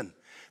 Listen,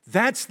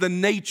 that's the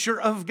nature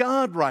of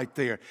God right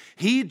there.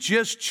 He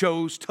just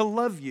chose to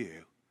love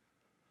you.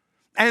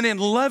 And in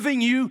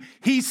loving you,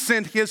 He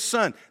sent His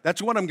Son.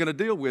 That's what I'm going to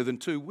deal with in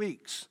 2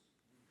 weeks,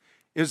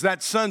 is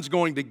that Son's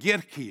going to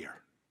get here.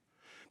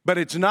 But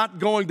it's not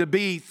going to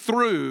be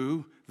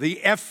through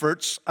the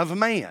efforts of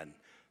man,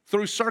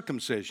 through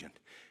circumcision.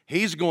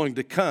 He's going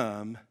to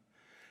come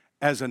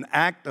as an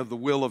act of the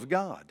will of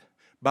God,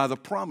 by the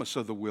promise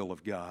of the will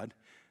of God.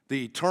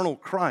 The eternal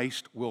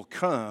Christ will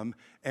come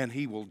and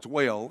He will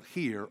dwell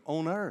here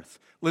on earth.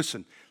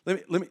 Listen,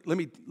 let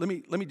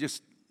me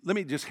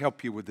just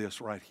help you with this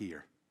right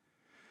here.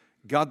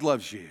 God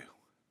loves you.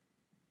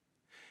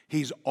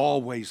 He's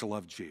always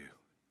loved you.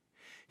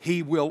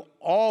 He will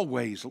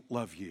always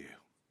love you.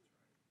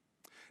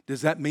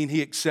 Does that mean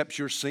He accepts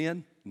your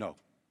sin? No.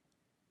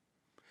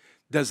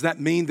 Does that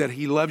mean that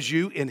He loves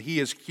you and He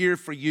is here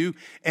for you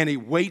and He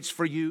waits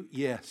for you?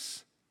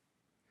 Yes.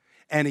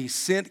 And He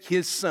sent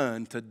His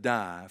Son to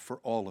die for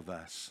all of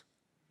us.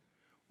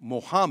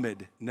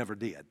 Muhammad never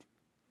did.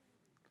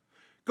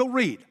 Go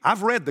read.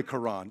 I've read the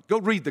Quran. Go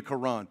read the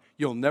Quran.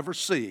 You'll never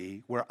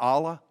see where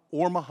Allah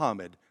or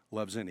Muhammad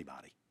loves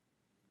anybody.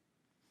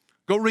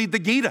 Go read the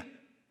Gita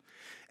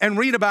and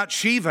read about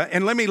Shiva.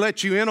 And let me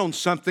let you in on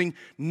something.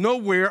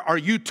 Nowhere are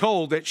you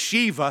told that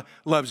Shiva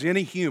loves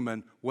any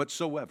human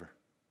whatsoever.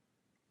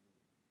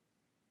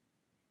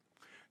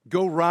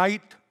 Go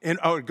read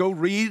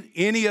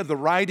any of the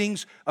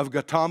writings of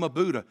Gautama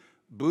Buddha.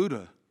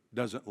 Buddha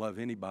doesn't love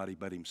anybody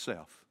but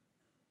himself.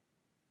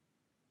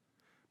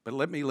 But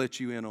let me let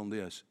you in on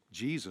this.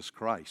 Jesus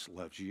Christ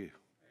loves you.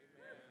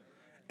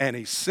 And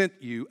He sent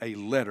you a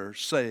letter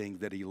saying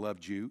that He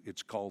loved you.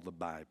 It's called the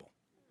Bible.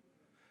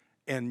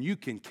 And you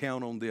can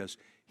count on this.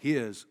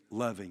 His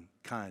loving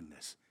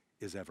kindness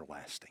is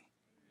everlasting.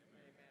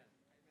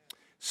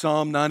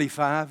 Psalm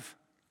 95.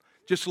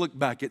 Just look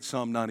back at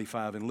Psalm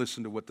 95 and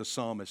listen to what the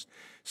psalmist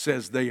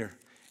says there.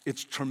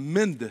 It's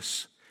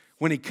tremendous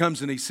when he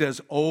comes and he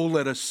says, "Oh,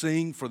 let us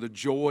sing for the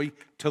joy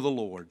to the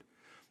Lord.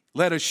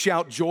 Let us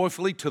shout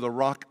joyfully to the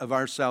rock of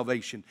our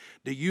salvation."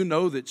 Do you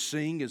know that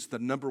sing is the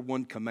number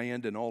one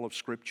command in all of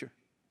Scripture?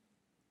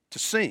 To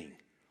sing.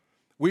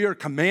 We are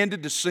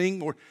commanded to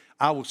sing.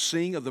 I will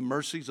sing of the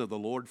mercies of the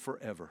Lord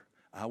forever.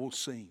 I will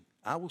sing.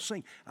 I will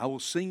sing. I will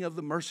sing of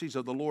the mercies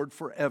of the Lord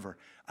forever.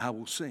 I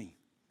will sing.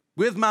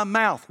 With my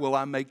mouth will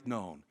I make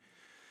known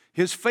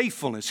His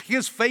faithfulness.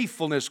 His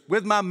faithfulness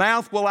with my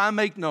mouth will I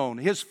make known.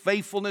 His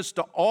faithfulness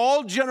to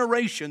all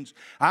generations.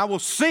 I will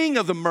sing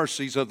of the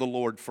mercies of the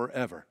Lord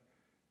forever.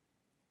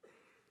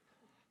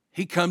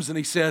 He comes and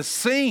He says,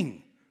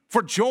 sing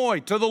for joy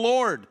to the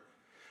Lord.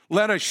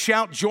 Let us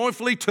shout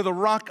joyfully to the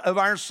rock of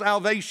our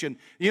salvation.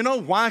 You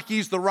know why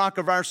He's the rock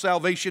of our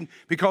salvation?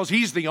 Because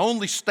He's the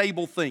only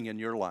stable thing in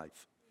your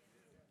life.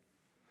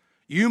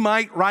 You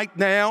might right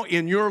now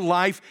in your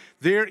life,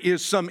 there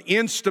is some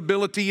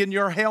instability in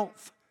your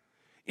health.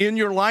 In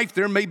your life,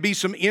 there may be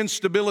some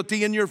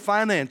instability in your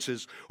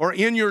finances or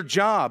in your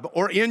job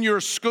or in your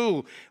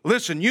school.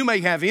 Listen, you may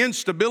have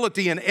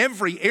instability in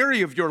every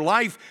area of your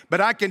life, but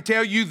I can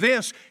tell you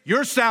this,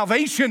 your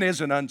salvation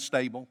isn't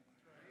unstable.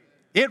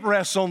 It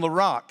rests on the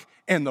rock,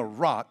 and the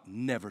rock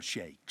never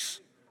shakes.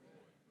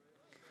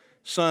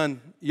 Son,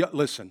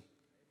 listen,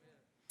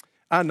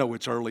 I know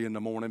it's early in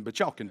the morning, but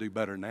y'all can do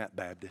better than that,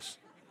 Baptist.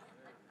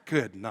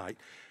 Good night.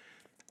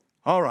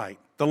 All right,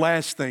 the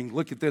last thing,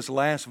 look at this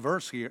last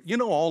verse here. You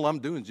know, all I'm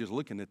doing is just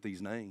looking at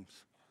these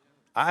names.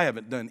 I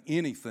haven't done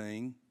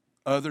anything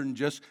other than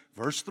just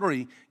verse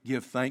 3,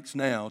 give thanks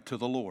now to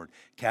the Lord.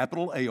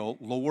 Capital L,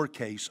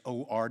 lowercase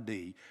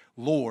O-R-D,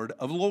 Lord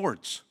of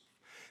Lords.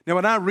 Now,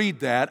 when I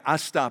read that, I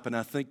stop and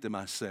I think to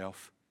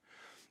myself,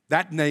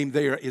 that name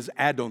there is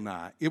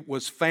Adonai. It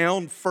was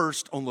found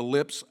first on the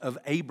lips of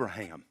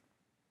Abraham.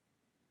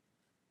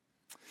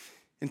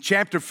 In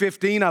chapter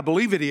 15, I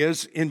believe it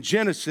is, in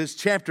Genesis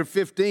chapter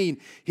 15,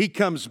 he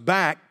comes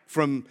back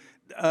from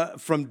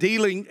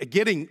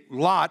getting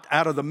Lot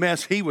out of the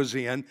mess he was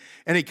in,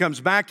 and he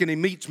comes back and he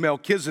meets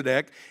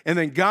Melchizedek, and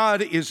then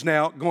God is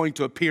now going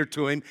to appear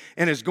to him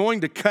and is going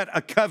to cut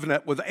a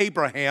covenant with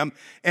Abraham,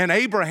 and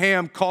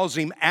Abraham calls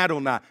him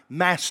Adonai,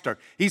 Master.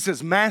 He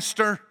says,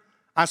 Master,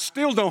 I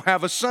still don't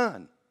have a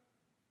son.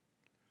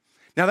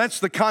 Now that's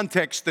the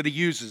context that he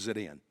uses it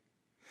in.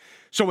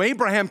 So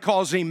Abraham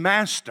calls him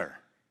Master.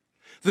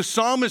 The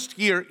psalmist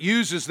here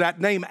uses that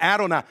name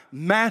Adonai,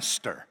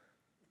 Master.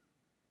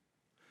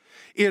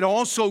 It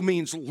also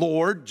means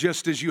Lord,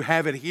 just as you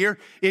have it here.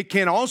 It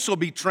can also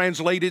be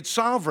translated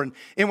sovereign.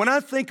 And when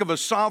I think of a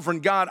sovereign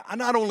God, I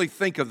not only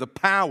think of the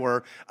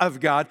power of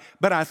God,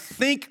 but I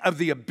think of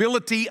the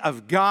ability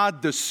of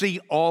God to see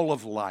all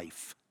of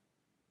life.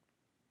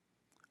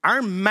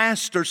 Our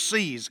master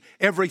sees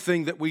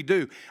everything that we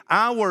do.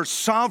 Our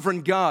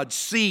sovereign God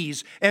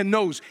sees and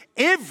knows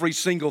every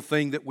single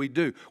thing that we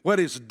do. What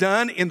is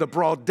done in the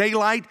broad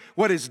daylight,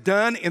 what is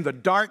done in the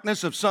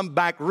darkness of some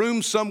back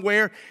room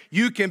somewhere,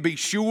 you can be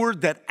sure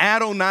that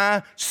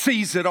Adonai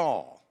sees it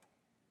all.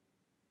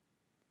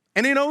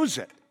 And He knows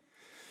it.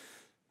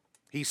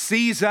 He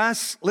sees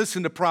us.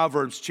 Listen to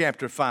Proverbs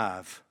chapter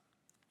 5.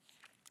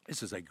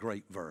 This is a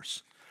great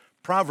verse.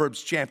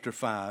 Proverbs chapter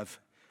 5,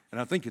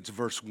 and I think it's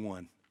verse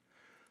 1.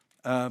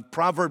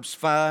 Proverbs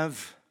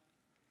 5,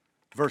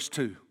 verse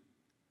 2.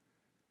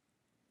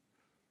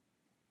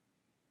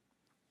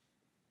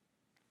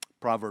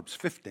 Proverbs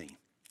 15,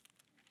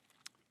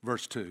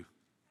 verse 2.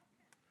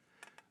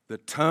 The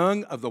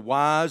tongue of the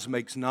wise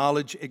makes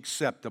knowledge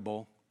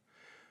acceptable,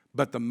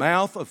 but the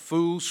mouth of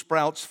fools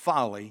sprouts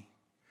folly.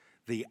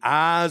 The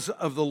eyes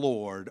of the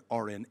Lord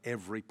are in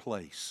every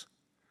place,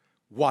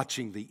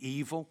 watching the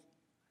evil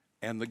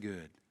and the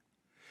good.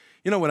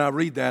 You know, when I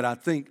read that, I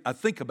think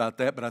about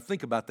that, but I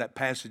think about that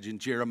passage in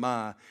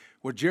Jeremiah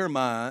where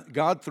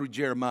God through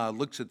Jeremiah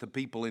looks at the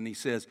people and He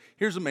says,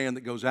 here's a man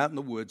that goes out in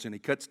the woods and he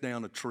cuts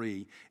down a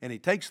tree and he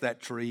takes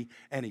that tree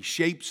and he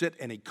shapes it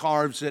and he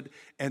carves it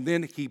and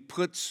then he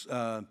puts,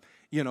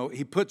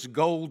 he puts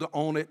gold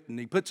on it and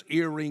he puts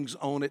earrings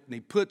on it and he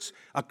puts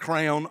a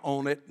crown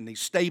on it and he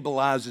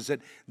stabilizes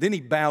it. Then he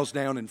bows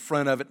down in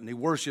front of it and he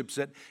worships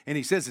it. And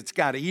he says it's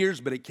got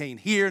ears, but it can't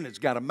hear, and it's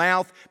got a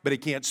mouth, but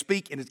it can't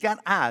speak, and it's got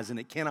eyes, and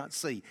it cannot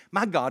see.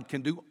 My God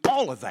can do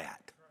all of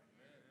that.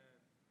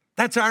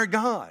 That's our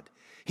God.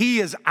 He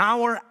is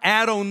our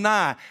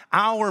Adonai,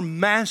 our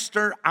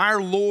Master,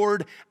 our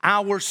Lord,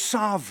 our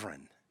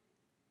Sovereign.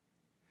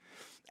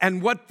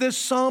 And what this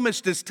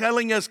psalmist is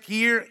telling us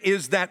here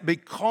is that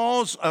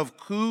because of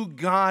who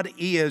God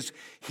is,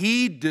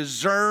 He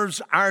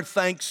deserves our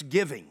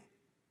thanksgiving.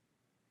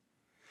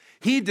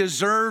 He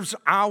deserves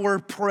our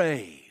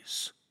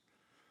praise.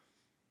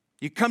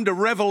 You come to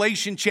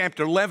Revelation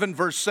chapter 11,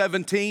 verse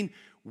 17.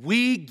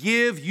 We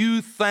give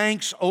you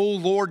thanks, O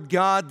Lord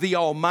God, the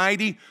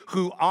Almighty,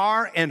 who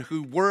are and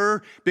who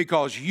were,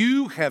 because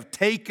you have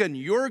taken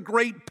your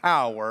great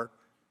power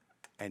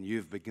and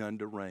you've begun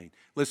to reign.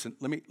 Listen,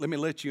 let me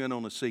let you in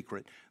on a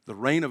secret. The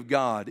reign of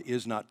God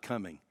is not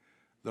coming.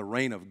 The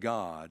reign of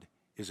God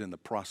is in the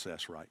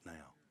process right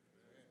now.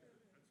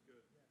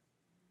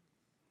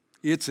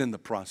 It's in the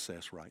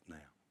process right now.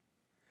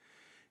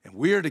 And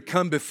we are to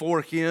come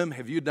before Him.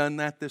 Have you done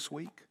that this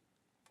week?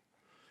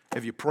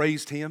 Have you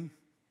praised Him?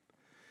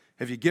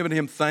 Have you given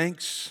Him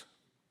thanks?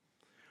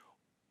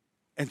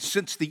 And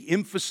since the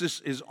emphasis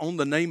is on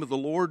the name of the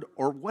Lord,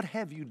 or what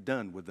have you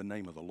done with the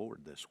name of the Lord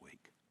this week?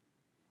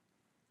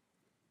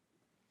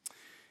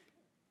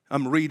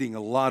 I'm reading a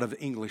lot of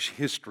English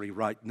history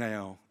right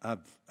now.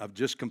 I've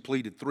just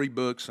completed 3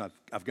 books.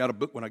 I've got a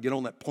book when I get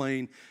on that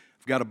plane.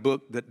 I've got a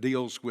book that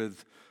deals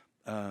with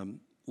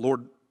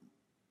Lord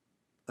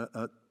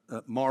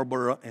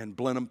Marlborough and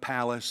Blenheim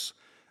Palace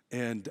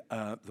and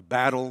the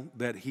battle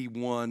that he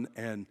won.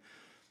 And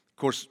of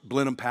course,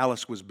 Blenheim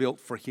Palace was built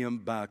for him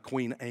by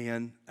Queen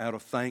Anne out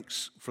of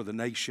thanks for the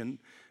nation,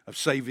 of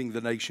saving the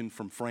nation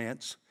from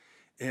France.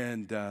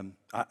 And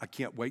I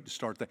can't wait to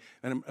start that.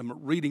 And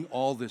I'm reading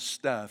all this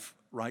stuff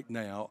right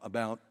now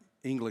about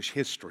English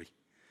history.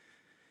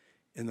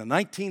 In the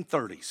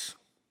 1930s,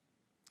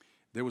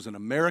 there was an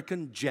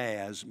American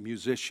jazz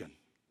musician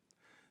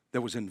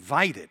that was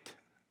invited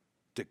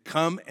to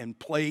come and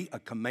play a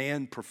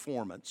command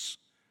performance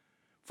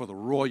for the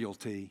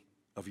royalty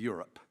of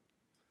Europe.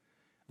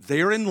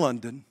 There in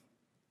London,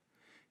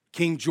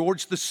 King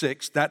George VI,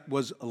 that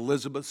was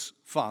Elizabeth's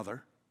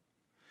father,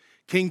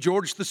 King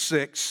George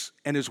VI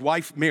and his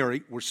wife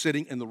Mary were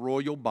sitting in the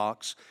royal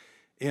box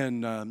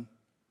in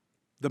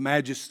the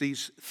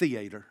Majesty's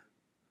Theater.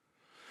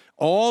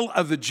 All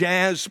of the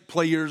jazz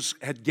players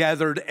had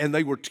gathered and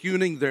they were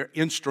tuning their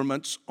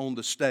instruments on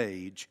the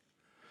stage.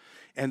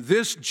 And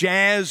this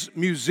jazz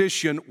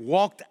musician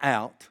walked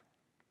out,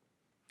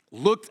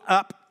 looked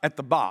up at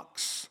the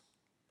box,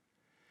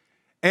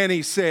 and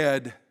he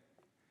said,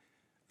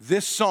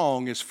 "This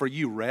song is for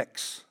you,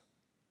 Rex."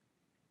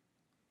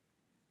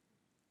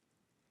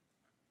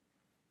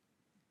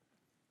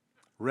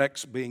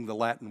 Rex being the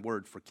Latin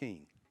word for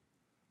king.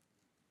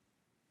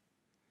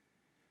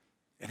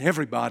 And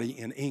everybody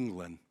in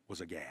England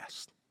was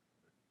aghast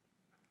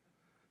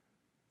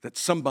that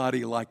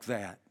somebody like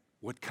that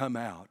would come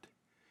out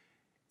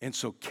and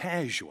so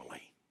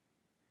casually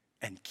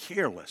and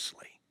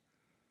carelessly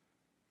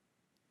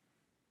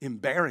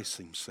embarrass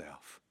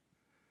himself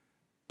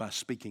by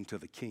speaking to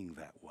the king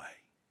that way.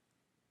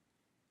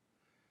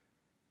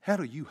 How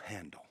do you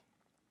handle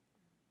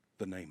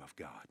the name of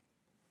God?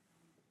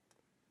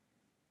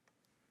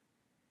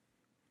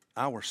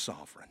 Our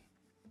sovereign,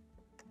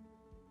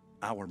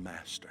 our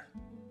master,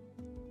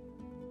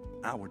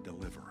 our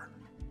deliverer,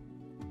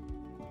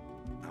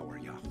 our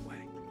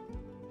Yahweh.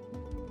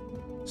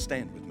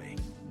 Stand with me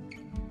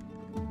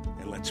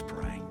and let's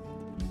pray.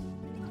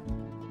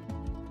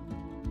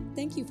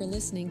 Thank you for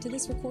listening to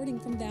this recording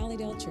from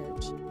Valleydale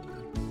Church.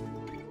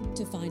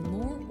 To find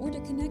more or to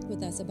connect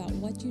with us about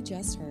what you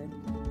just heard,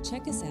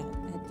 check us out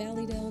at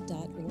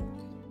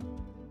valleydale.org.